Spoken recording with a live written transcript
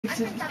It's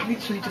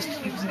literally just,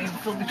 it wasn't even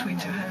full between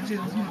two houses,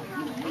 wasn't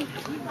it?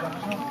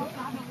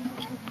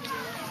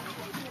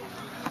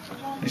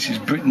 This is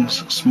Britain's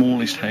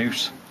smallest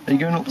house. Are you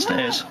going up the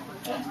stairs?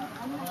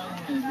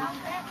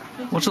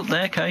 What's up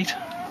there, Kate?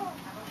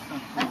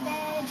 A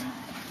bed.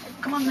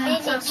 Come on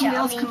then, so somebody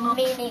else can look.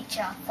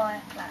 Miniature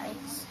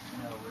fireplace.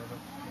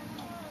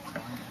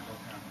 A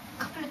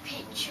couple of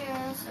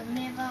pictures, a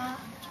mirror.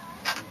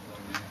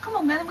 Come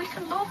on then, we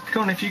can look.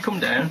 Come on, if you come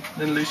down,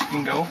 then Lucy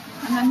can go.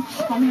 And then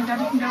Mommy and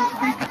Daddy can go up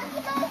quick.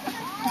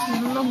 This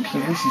is lovely.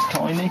 Yeah, this is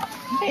tiny.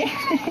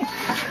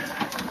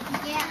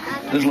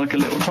 Yeah, There's like a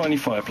little tiny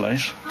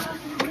fireplace.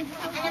 and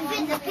I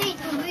think the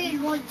people really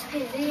want to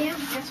go there.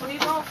 Yes, we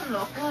go up and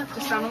look.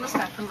 Just stand on the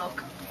step and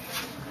look.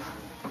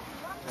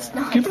 It's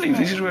nice. Can you believe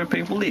this is where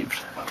people lived?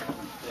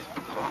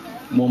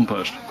 One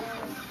person.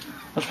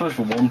 I suppose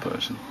for one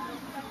person.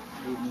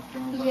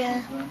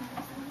 Yeah.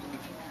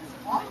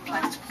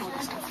 Place to put all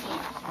the stuff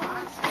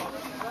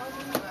in.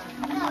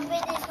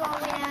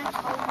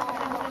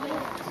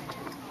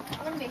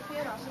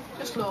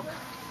 Just look.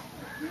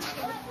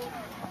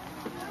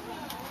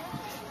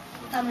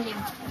 Family,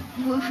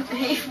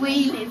 if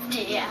we lived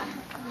here,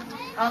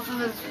 half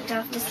of us would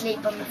have to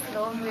sleep on the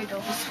floor, we'd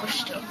all be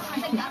squished up.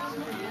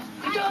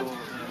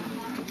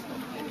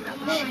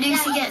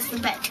 Lucy gets the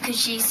bed because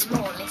she's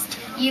smallest.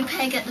 You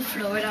peg at the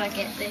floor and I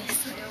get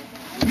this.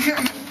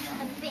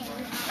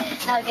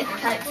 I get the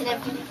couch and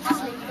everything to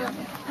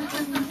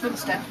sleep on. Good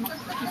step.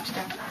 Lift it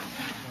down.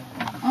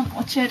 Oh,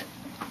 watch it.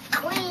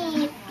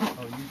 Queen!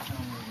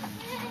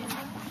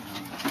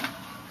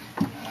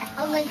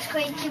 I'm going to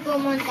create your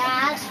mum and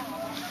dad.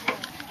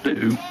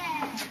 Do.